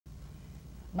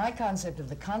My concept of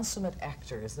the consummate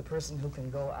actor is the person who can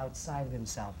go outside of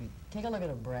himself. You take a look at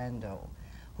a Brando,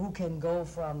 who can go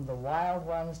from the wild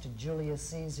ones to Julius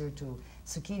Caesar to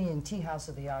Zucchini and Tea House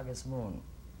of the August Moon.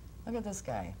 Look at this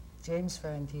guy, James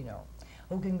Farentino,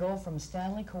 who can go from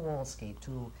Stanley Kowalski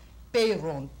to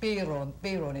Peron in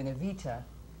Evita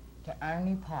to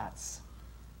Arnie Potts.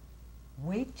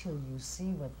 Wait till you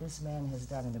see what this man has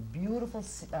done in a beautiful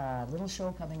little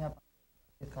show coming up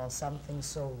called Something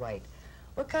So Right.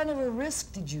 What kind of a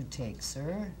risk did you take,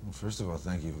 sir? Well, first of all,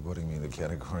 thank you for putting me in the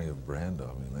category of Brando.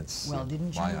 I mean, that's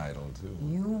didn't my you? idol, too.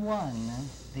 You won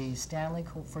the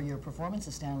for your performance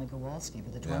of Stanley Kowalski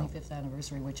for the 25th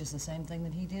anniversary, which is the same thing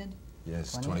that he did?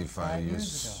 Yes, 25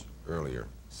 years earlier.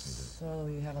 So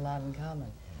you have a lot in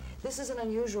common. This is an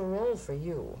unusual role for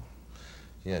you.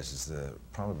 Yes, it's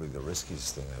probably the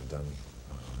riskiest thing I've done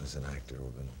as an actor, or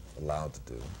been allowed to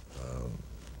do.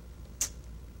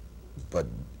 But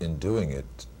in doing it,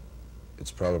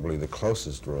 it's probably the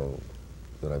closest role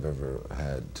that I've ever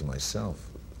had to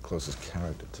myself, the closest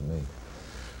character to me.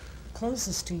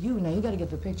 Closest to you? Now you got to get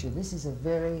the picture. This is a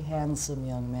very handsome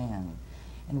young man.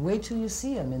 And wait till you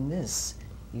see him in this.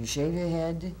 You shave your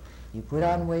head, you put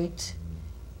on weight.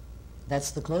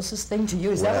 That's the closest thing to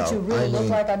you. Is that what you really look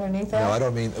like underneath that? No, I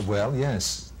don't mean, well,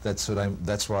 yes. That's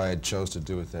why I chose to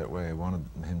do it that way. I wanted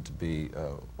him to be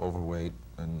overweight,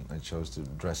 and I chose to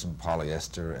dress in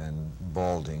polyester and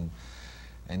balding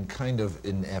and kind of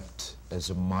inept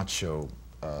as a macho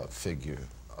figure.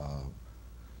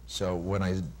 So when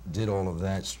I did all of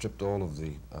that, stripped all of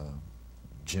the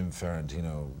Jim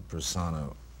Farentino persona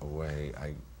away,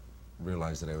 I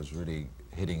realized that I was really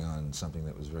hitting on something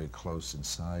that was very close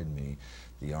inside me,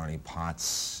 the Arnie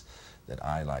Potts that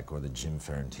I like, or the Jim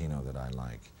Farentino that I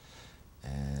like.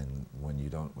 And when you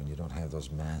don't have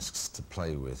those masks to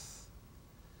play with,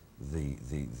 the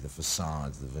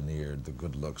facades, the veneer, the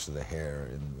good looks of the hair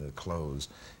and the clothes,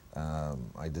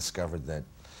 I discovered that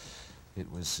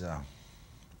it was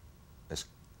as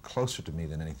closer to me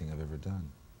than anything I've ever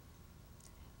done.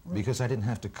 Because I didn't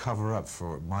have to cover up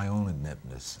for my own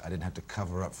ineptness. I didn't have to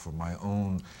cover up for my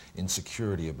own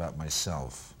insecurity about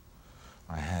myself.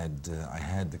 I had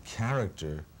the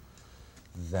character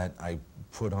that I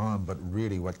put on, but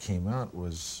really what came out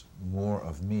was more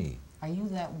of me. Are you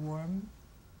that warm?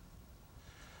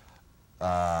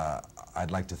 I'd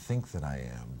like to think that I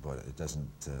am, but it doesn't.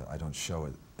 I don't show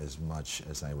it as much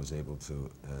as I was able to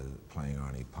playing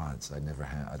Arnie Potts. I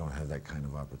don't have that kind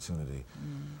of opportunity.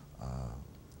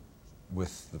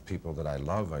 With the people that I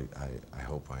love, I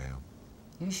hope I am.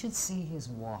 You should see his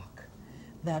walk.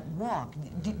 That walk.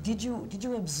 Did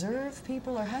you observe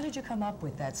people, or how did you come up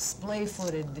with that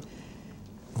splay-footed?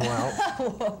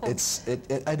 Well,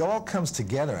 it all comes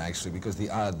together actually, because the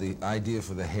idea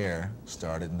for the hair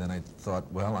started, and then I thought,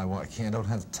 well, I don't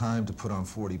have time to put on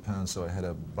 40 pounds, so I had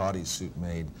a bodysuit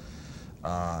made,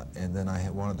 and then I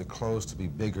wanted the clothes to be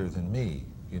bigger than me,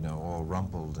 you know, all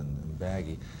rumpled and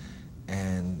baggy,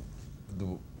 and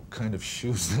the kind of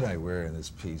shoes that I wear in this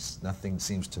piece, nothing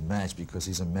seems to match, because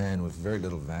he's a man with very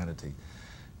little vanity.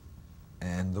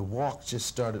 And the walk just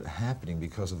started happening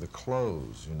because of the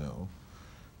clothes, you know.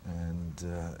 And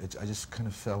I just kind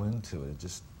of fell into it. It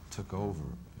just took over.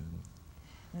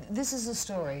 This is a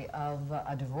story of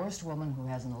a divorced woman who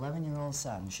has an 11-year-old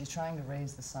son. She's trying to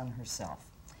raise the son herself.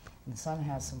 And the son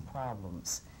has some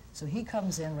problems. So he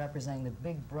comes in representing the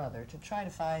big brother to try to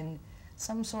find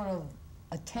some sort of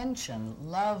attention,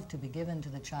 love to be given to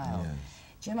the child. Yes.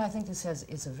 Jim, I think this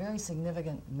it's a very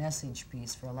significant message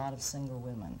piece for a lot of single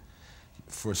women.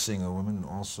 For single women, and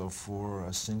also for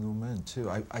single men, too.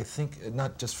 I think,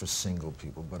 not just for single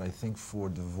people, but I think for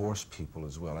divorced people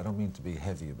as well. I don't mean to be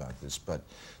heavy about this, but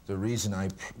the reason I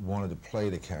wanted to play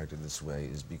the character this way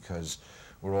is because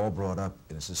we're all brought up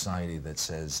in a society that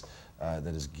says,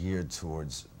 that is geared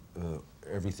towards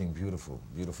everything beautiful,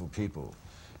 beautiful people.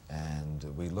 And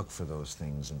we look for those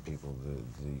things in people,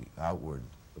 the outward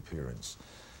appearance.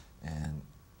 And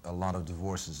a lot of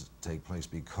divorces take place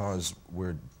because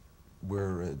we're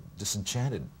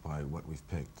disenchanted by what we've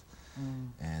picked.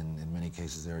 And in many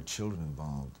cases there are children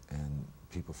involved, and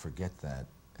people forget that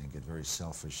and get very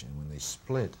selfish, and when they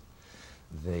split,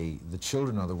 the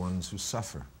children are the ones who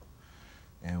suffer.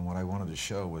 And what I wanted to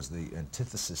show was the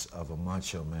antithesis of a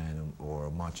macho man or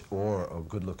a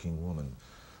good-looking woman.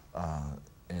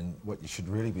 And what you should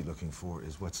really be looking for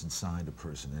is what's inside a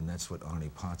person, and that's what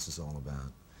Arnie Potts is all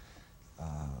about.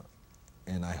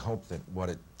 And I hope that what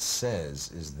it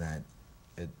says is that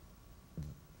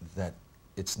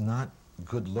it's not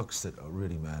good looks that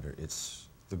really matter. It's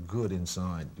the good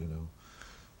inside, you know,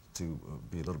 to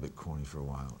be a little bit corny for a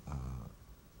while.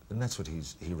 and that's what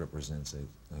he represents,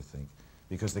 I think.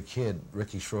 Because the kid,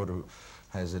 Ricky Schroeder,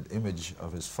 has an image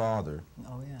of his father,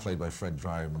 Oh, yeah. played by Fred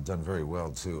Dryman, done very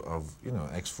well too, of, you know,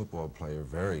 ex-football player,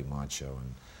 very macho,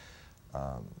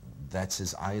 and that's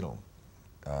his idol,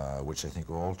 which I think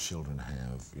all children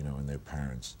have, you know, in their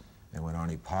parents. And when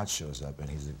Arnie Potts shows up, and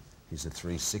he's a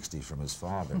 360 from his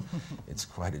father, it's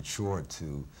quite a chore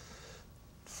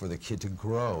for the kid to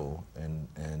grow,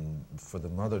 and for the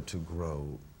mother to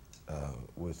grow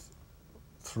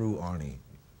through Arnie,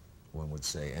 one would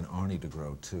say, and Arnie to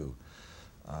grow too,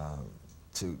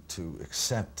 to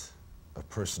accept a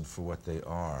person for what they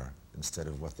are instead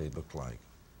of what they look like.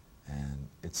 And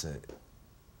it's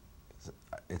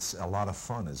a lot of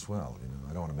fun as well, you know.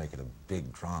 I don't want to make it a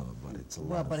big drama, but it's a lot of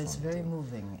fun. Well, but it's very too.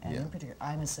 moving, and Yeah. in particular,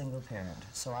 I'm a single parent,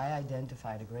 so I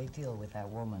identified a great deal with that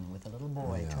woman, with a little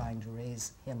boy Yeah. trying to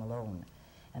raise him alone.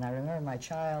 And I remember my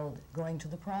child going to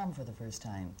the prom for the first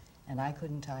time, and I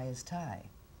couldn't tie his tie.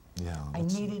 Yeah, I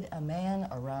needed a man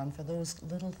around for those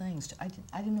little things. I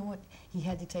didn't know what, he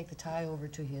had to take the tie over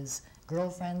to his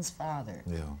girlfriend's father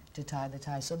Yeah. to tie the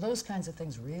tie. So those kinds of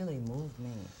things really moved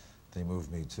me. They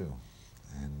moved me too,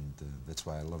 and that's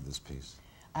why I love this piece.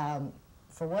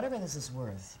 For whatever this is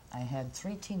worth, I had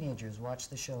 3 teenagers watch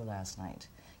the show last night.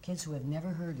 Kids who have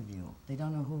never heard of you. They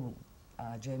don't know who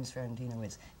James Farentino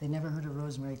is. They never heard of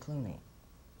Rosemary Clooney.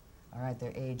 All right,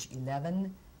 they're age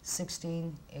 11,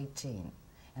 16, 18.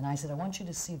 And I said, I want you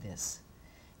to see this.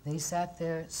 They sat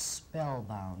there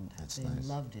spellbound. That's they nice.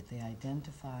 loved it. They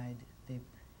identified.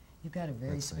 You've got a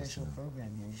very That's nice special to know.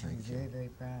 program here. You should Thank be very, you. very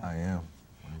proud. I am.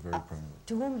 I'm very proud.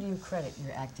 To whom do you credit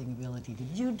your acting ability? Did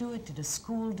you do it? Did a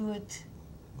school do it?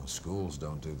 Well, schools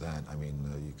don't do that. I mean,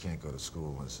 you can't go to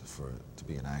school to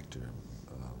be an actor.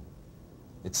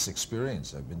 It's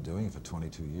experience. I've been doing it for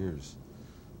 22 years,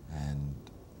 and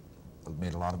I've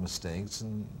made a lot of mistakes,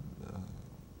 and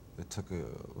it took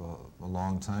a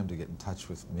long time to get in touch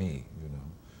with me, you know.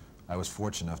 I was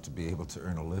fortunate enough to be able to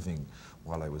earn a living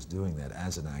while I was doing that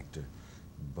as an actor,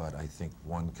 but I think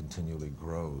one continually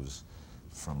grows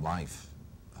from life,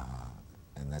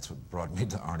 and that's what brought me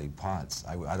to Arnie Potts.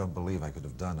 I don't believe I could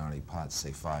have done Arnie Potts,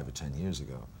 say, 5 or 10 years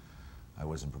ago. I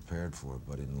wasn't prepared for it,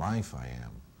 but in life I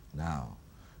am now,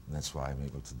 and that's why I'm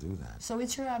able to do that. So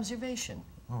it's your observation.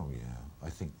 Oh, yeah. I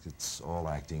think it's all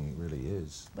acting really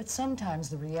is. But sometimes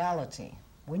the reality,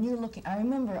 when you're looking, I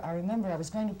remember I was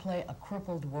going to play a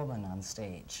crippled woman on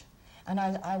stage. And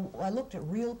I looked at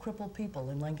real crippled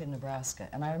people in Lincoln, Nebraska,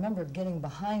 and I remember getting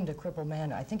behind a crippled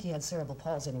man. I think he had cerebral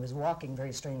palsy, and he was walking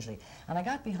very strangely. And I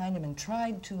got behind him and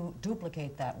tried to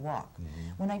duplicate that walk. Mm-hmm.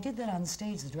 When I did that on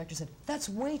stage, the director said, that's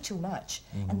way too much.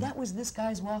 Mm-hmm. And that was this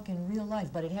guy's walk in real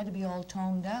life, but it had to be all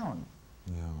toned down.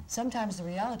 Yeah. Sometimes the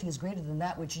reality is greater than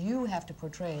that which you have to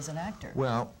portray as an actor.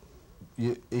 Well,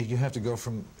 you have to go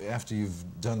from, after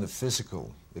you've done the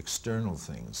physical, external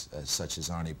things, such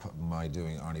as my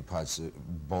doing Arnie Potts,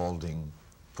 balding,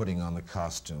 putting on the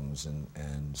costumes,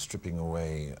 and stripping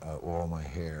away all my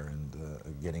hair,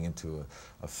 and getting into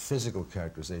a physical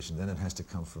characterization, then it has to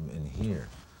come from in here.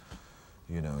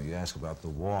 You know, you ask about the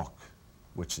walk,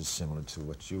 which is similar to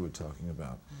what you were talking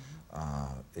about.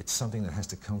 Mm-hmm. It's something that has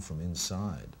to come from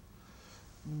inside.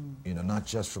 You know, not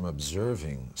just from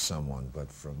observing someone, but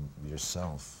from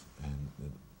yourself,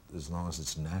 and as long as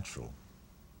it's natural.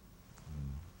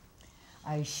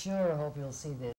 I sure hope you'll see this.